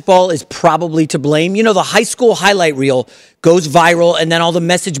basketball is probably to blame. The high school highlight reel goes viral, and then all the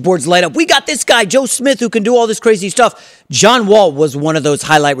message boards light up. We got this guy, Joe Smith, who can do all this crazy stuff. John Wall was one of those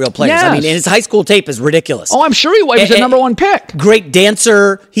highlight reel players. Yes. And his high school tape is ridiculous. Oh, I'm sure he was the number one pick. Great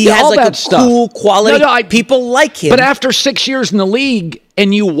dancer. He has a cool quality. People like him. But after 6 years in the league,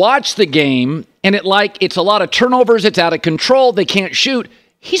 and you watch the game, and it's a lot of turnovers, it's out of control, they can't shoot.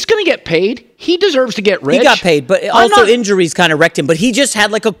 He's going to get paid. He deserves to get rich. He got paid, but also injuries kind of wrecked him. But he just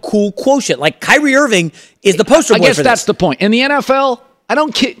had a cool quotient. Kyrie Irving is the poster boy for this. I guess that's the point. In the NFL,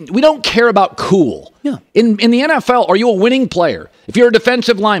 we don't care about cool. Yeah. In the NFL, are you a winning player? If you're a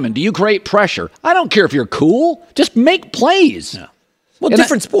defensive lineman, do you create pressure? I don't care if you're cool. Just make plays. Yeah. Well,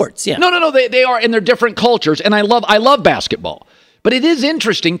 different sports. Yeah. No. They are, and they're different cultures. And I love basketball. But it is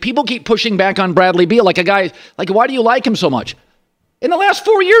interesting. People keep pushing back on Bradley Beal, like a guy. Why do you like him so much? In the last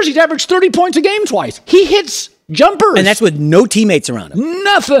 4 years, he's averaged 30 points a game twice. He hits jumpers. And that's with no teammates around him.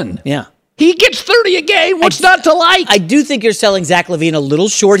 Nothing. Yeah. He gets 30 a game. What's not to like? I do think you're selling Zach LaVine a little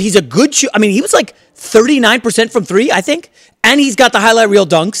short. He's a good shooter. He was 39% from three, I think. And he's got the highlight reel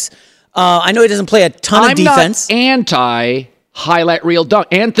dunks. I know he doesn't play a ton of defense. I'm not anti-highlight reel dunk.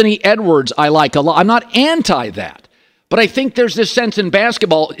 Anthony Edwards, I like a lot. I'm not anti that. But I think there's this sense in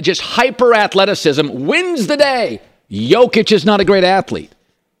basketball, just hyper-athleticism wins the day. Jokic is not a great athlete.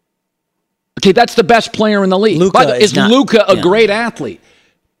 Okay, that's the best player in the league. Luka is Luka a great athlete?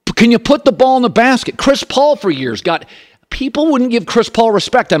 Can you put the ball in the basket? Chris Paul for years people wouldn't give Chris Paul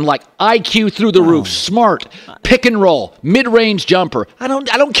respect. I'm like, IQ through the roof, smart, pick and roll, mid-range jumper. I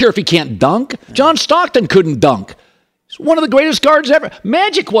don't care if he can't dunk. John Stockton couldn't dunk. He's one of the greatest guards ever.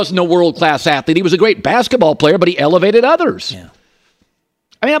 Magic wasn't a world-class athlete. He was a great basketball player, but he elevated others. Yeah.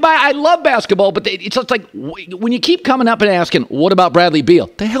 I mean, I love basketball, but it's just like when you keep coming up and asking, what about Bradley Beal?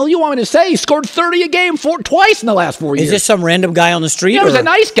 The hell you want me to say? He scored 30 a game twice in the last 4 years. Is this some random guy on the street? Yeah, he was a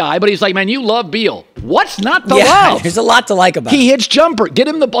nice guy, but he's like, man, you love Beal. What's not to love? There's a lot to like about him. He hits jumper. Get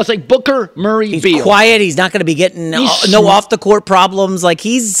him the ball. It's like Booker, Murray, Beal. He's quiet. He's not going to be getting no off-the-court problems. Like,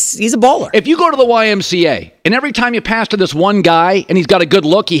 he's a baller. If you go to the YMCA, and every time you pass to this one guy, and he's got a good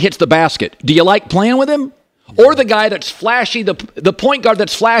look, he hits the basket. Do you like playing with him? Or the guy that's flashy, the point guard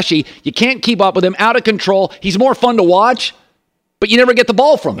that's flashy, you can't keep up with him, out of control. He's more fun to watch, but you never get the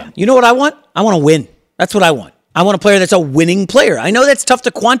ball from him. You know what I want? I want to win. That's what I want. I want a player that's a winning player. I know that's tough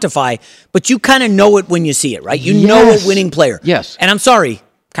to quantify, but you kind of know it when you see it, right? You know a winning player. Yes. And I'm sorry,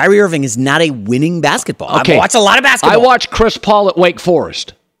 Kyrie Irving is not a winning basketball. Okay. I watch a lot of basketball. I watched Chris Paul at Wake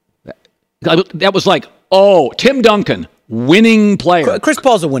Forest. That was like, Tim Duncan, winning player. Chris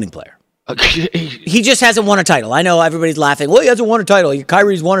Paul's a winning player. He just hasn't won a title. I know everybody's laughing. Well, he hasn't won a title.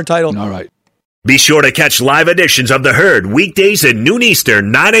 Kyrie's won a title. All right. Be sure to catch live editions of The Herd weekdays at noon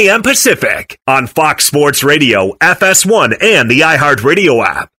Eastern, 9 a.m. Pacific on Fox Sports Radio, FS1, and the iHeartRadio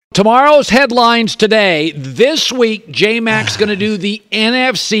app. Tomorrow's headlines today. This week, J-Mac's going to do the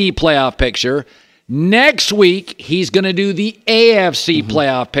NFC playoff picture. Next week, he's going to do the AFC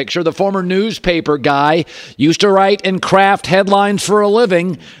playoff picture. The former newspaper guy used to write and craft headlines for a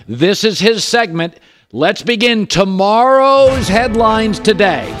living. This is his segment. Let's begin tomorrow's headlines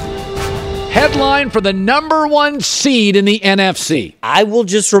today. Headline for the number 1 seed in the NFC. I will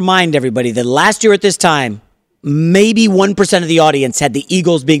just remind everybody that last year at this time, maybe 1% of the audience had the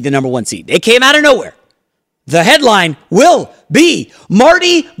Eagles being the number 1 seed. It came out of nowhere. The headline will be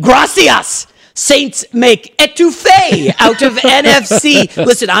Marty Gracias. Saints make etouffee out of NFC.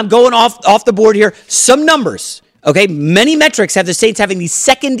 Listen, I'm going off the board here. Some numbers, okay? Many metrics have the Saints having the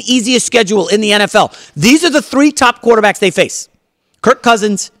second easiest schedule in the NFL. These are the 3 top quarterbacks they face. Kirk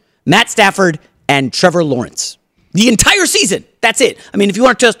Cousins, Matt Stafford, and Trevor Lawrence. The entire season. That's it. I mean, if you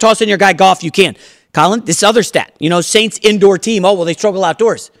want to just toss in your guy Goff, you can. Colin, this other stat. Saints indoor team. Oh, well, they struggle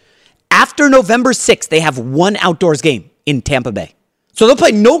outdoors. After November 6th, they have 1 outdoors game in Tampa Bay. So they'll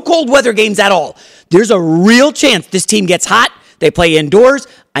play no cold weather games at all. There's a real chance this team gets hot. They play indoors.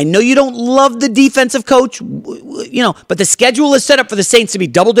 I know you don't love the defensive coach, but the schedule is set up for the Saints to be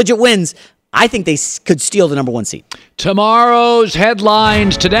double-digit wins. I think they could steal the number 1 seed. Tomorrow's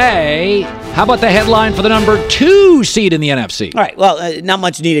headlines today. How about the headline for the number 2 seed in the NFC? All right, well, not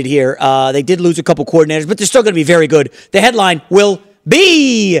much needed here. They did lose a couple coordinators, but they're still going to be very good. The headline will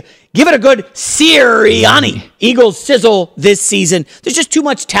be, give it a good Sirianni. Eagles sizzle this season. There's just too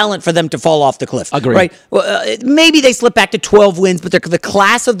much talent for them to fall off the cliff. Agreed. Right? Well, maybe they slip back to 12 wins, but they're the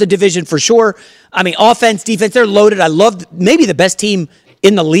class of the division for sure. I mean, offense, defense, they're loaded. I love maybe the best team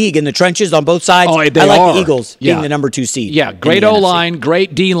in the league in the trenches on both sides. Oh, I like the Eagles being the number 2 seed. Yeah, great O-line,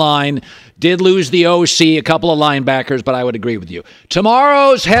 great D-line. Did lose the OC, a couple of linebackers, but I would agree with you.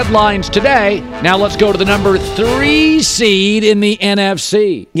 Tomorrow's headlines today. Now let's go to the number 3 seed in the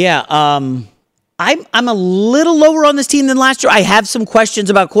NFC. Yeah, I'm a little lower on this team than last year. I have some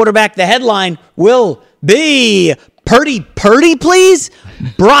questions about quarterback. The headline will be Purdy, please.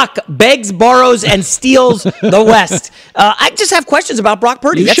 Brock begs, borrows, and steals the West. I just have questions about Brock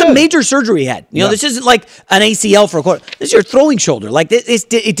Purdy. That's a major surgery he had. This isn't like an ACL for a quarter. This is your throwing shoulder. Like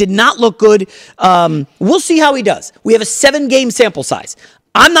it did not look good. We'll see how he does. We have a 7-game sample size.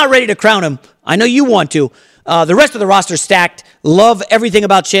 I'm not ready to crown him. I know you want to. The rest of the roster stacked. Love everything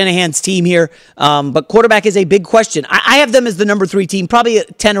about Shanahan's team here. But quarterback is a big question. I have them as the number 3 team, probably a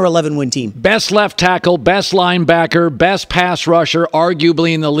 10 or 11 win team. Best left tackle, best linebacker, best pass rusher,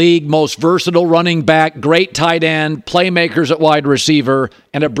 arguably in the league, most versatile running back, great tight end, playmakers at wide receiver,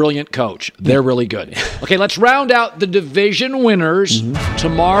 and a brilliant coach. They're really good. Okay, let's round out the division winners.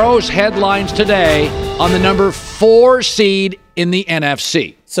 Tomorrow's headlines today on the number 4 seed in the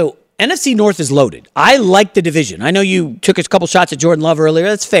NFC. So NFC North is loaded. I like the division. I know you took a couple shots at Jordan Love earlier.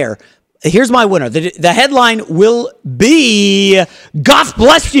 That's fair. Here's my winner. The headline will be, God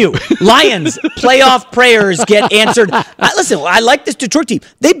bless you. Lions playoff prayers get answered. Listen, I like this Detroit team.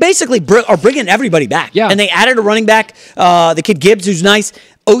 They basically are bringing everybody back. Yeah. And they added a running back, the kid Gibbs, who's nice.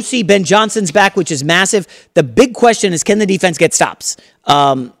 OC Ben Johnson's back, which is massive. The big question is, can the defense get stops?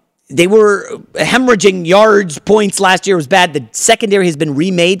 They were hemorrhaging yards, points last year was bad. The secondary has been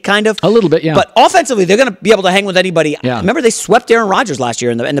remade, kind of. A little bit, yeah. But offensively, they're going to be able to hang with anybody. Yeah. Remember, they swept Aaron Rodgers last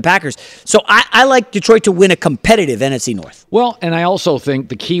year in the Packers. So I like Detroit to win a competitive NFC North. Well, and I also think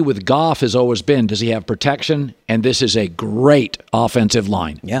the key with Goff has always been, does he have protection? And this is a great offensive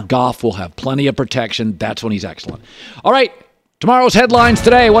line. Yeah. Goff will have plenty of protection. That's when he's excellent. All right. Tomorrow's headlines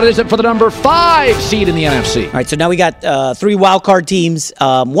today. What is it for the number 5 seed in the NFC? All right, so now we got 3 wild card teams.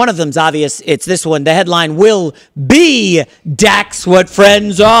 One of them's obvious. It's this one. The headline will be Dak's what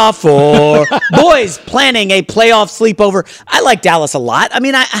friends are for. Boys planning a playoff sleepover. I like Dallas a lot. I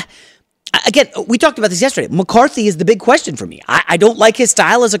mean, again, we talked about this yesterday. McCarthy is the big question for me. I don't like his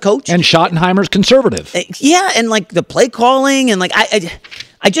style as a coach. And Schottenheimer's conservative. Yeah, and like the play calling and like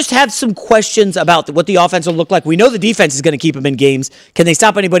I just have some questions about what the offense will look like. We know the defense is going to keep them in games. Can they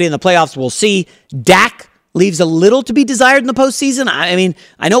stop anybody in the playoffs? We'll see. Dak leaves a little to be desired in the postseason. I mean,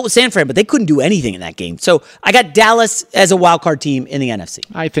 I know it was San Fran, but they couldn't do anything in that game. So I got Dallas as a wild card team in the NFC.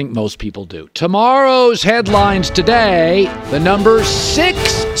 I think most people do. Tomorrow's headlines today, the number 6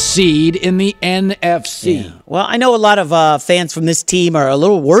 seed in the NFC. Yeah. Well, I know a lot of fans from this team are a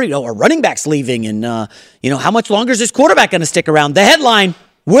little worried. Our running back's leaving, and how much longer is this quarterback going to stick around? The headline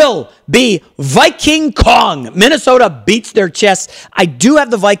will be Viking Kong. Minnesota beats their chest. I do have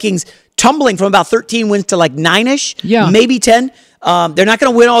the Vikings tumbling from about 13 wins to like 9-ish, maybe 10. They're not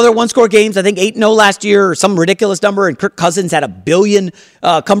going to win all their one-score games. I think 8-0 last year or some ridiculous number, and Kirk Cousins had 1 billion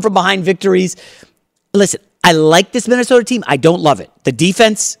come-from-behind victories. Listen, I like this Minnesota team. I don't love it. The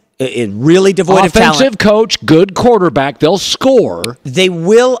defense is really devoid of talent. Offensive coach, good quarterback. They'll score. They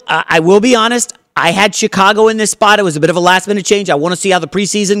will. I will be honest. I had Chicago in this spot. It was a bit of a last-minute change. I want to see how the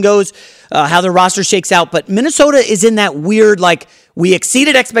preseason goes, how the roster shakes out. But Minnesota is in that weird, like, we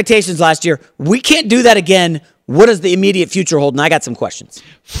exceeded expectations last year. We can't do that again. What does the immediate future hold? And I got some questions.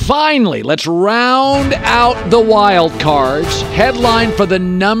 Finally, let's round out the wild cards. Headline for the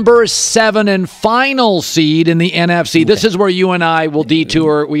number 7 and final seed in the NFC. Okay. This is where you and I will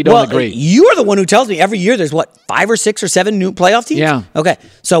detour. We don't agree. You're the one who tells me every year there's, 5 or 6 or 7 new playoff teams? Yeah. Okay.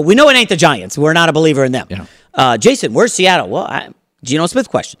 So we know it ain't the Giants. We're not a believer in them. Yeah. Jason, where's Seattle? Well, Geno Smith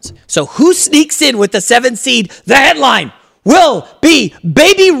questions. So who sneaks in with the 7th seed? The headline will be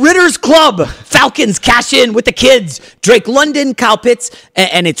Baby Ritter's Club. Falcons cash in with the kids. Drake London, Kyle Pitts,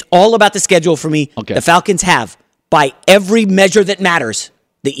 and it's all about the schedule for me. Okay. The Falcons have, by every measure that matters,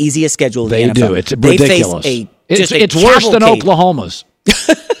 the easiest schedule in the NFL. They do. It's ridiculous. It's worse than Oklahoma's.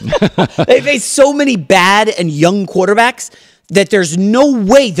 They face so many bad and young quarterbacks that there's no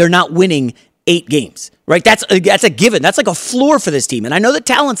way they're not winning 8 games, right? That's a given. That's like a floor for this team. And I know the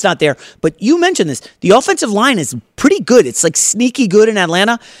talent's not there, but you mentioned this. The offensive line is pretty good. It's like sneaky good in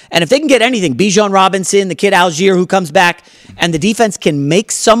Atlanta. And if they can get anything, Bijan Robinson, the kid Algier who comes back, and the defense can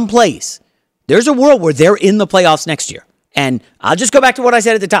make some plays, there's a world where they're in the playoffs next year. And I'll just go back to what I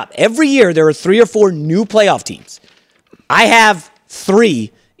said at the top. Every year, there are 3 or 4 new playoff teams. I have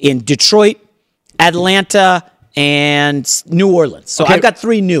 3 in Detroit, Atlanta, and New Orleans. So I've got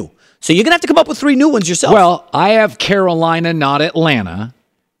 3 new. So you're going to have to come up with 3 new ones yourself. Well, I have Carolina, not Atlanta.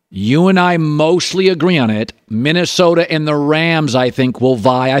 You and I mostly agree on it. Minnesota and the Rams, I think, will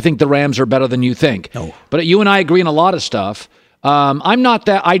vie. I think the Rams are better than you think. No. But you and I agree on a lot of stuff. I'm not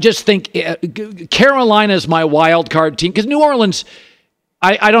that. I just think Carolina is my wild card team because New Orleans,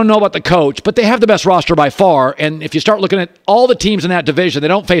 I don't know about the coach, but they have the best roster by far. And if you start looking at all the teams in that division, they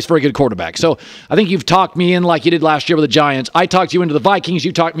don't face very good quarterbacks. So I think you've talked me in like you did last year with the Giants. I talked you into the Vikings.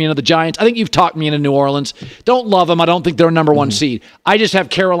 You talked me into the Giants. I think you've talked me into New Orleans. Don't love them. I don't think they're a number 1 seed. I just have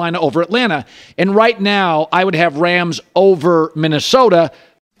Carolina over Atlanta. And right now, I would have Rams over Minnesota.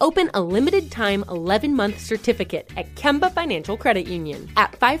 Open a limited-time 11-month certificate at Kemba Financial Credit Union.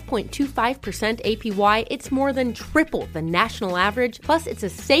 At 5.25% APY, it's more than triple the national average, plus it's a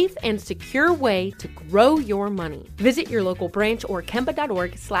safe and secure way to grow your money. Visit your local branch or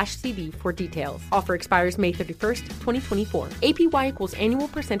kemba.org/cb for details. Offer expires May 31st, 2024. APY equals annual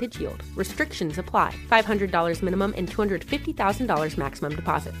percentage yield. Restrictions apply. $500 minimum and $250,000 maximum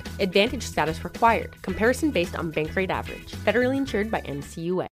deposit. Advantage status required. Comparison based on bank rate average. Federally insured by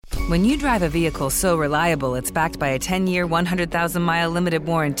NCUA. When you drive a vehicle so reliable it's backed by a 10-year, 100,000-mile limited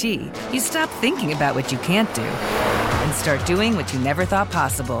warranty, you stop thinking about what you can't do and start doing what you never thought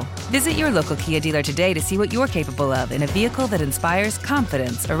possible. Visit your local Kia dealer today to see what you're capable of in a vehicle that inspires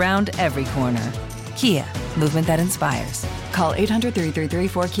confidence around every corner. Kia, movement that inspires. Call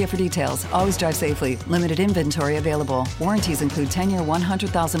 800-333-4KIA for details. Always drive safely. Limited inventory available. Warranties include 10-year,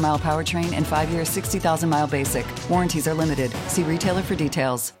 100,000-mile powertrain and 5-year, 60,000-mile basic. Warranties are limited. See retailer for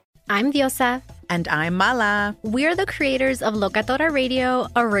details. I'm Diosa. And I'm Mala. We're the creators of Locatora Radio,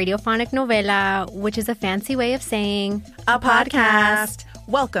 a radiophonic novela, which is a fancy way of saying a podcast.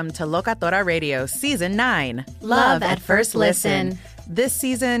 Welcome to Locatora Radio Season 9. Love at First Listen. This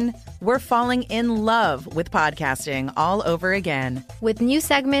season, we're falling in love with podcasting all over again. With new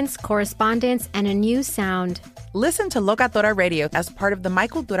segments, correspondence, and a new sound. Listen to Locatora Radio as part of the My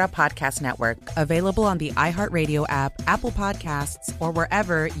Cultura Podcast Network. Available on the iHeartRadio app, Apple Podcasts, or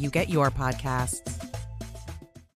wherever you get your podcasts.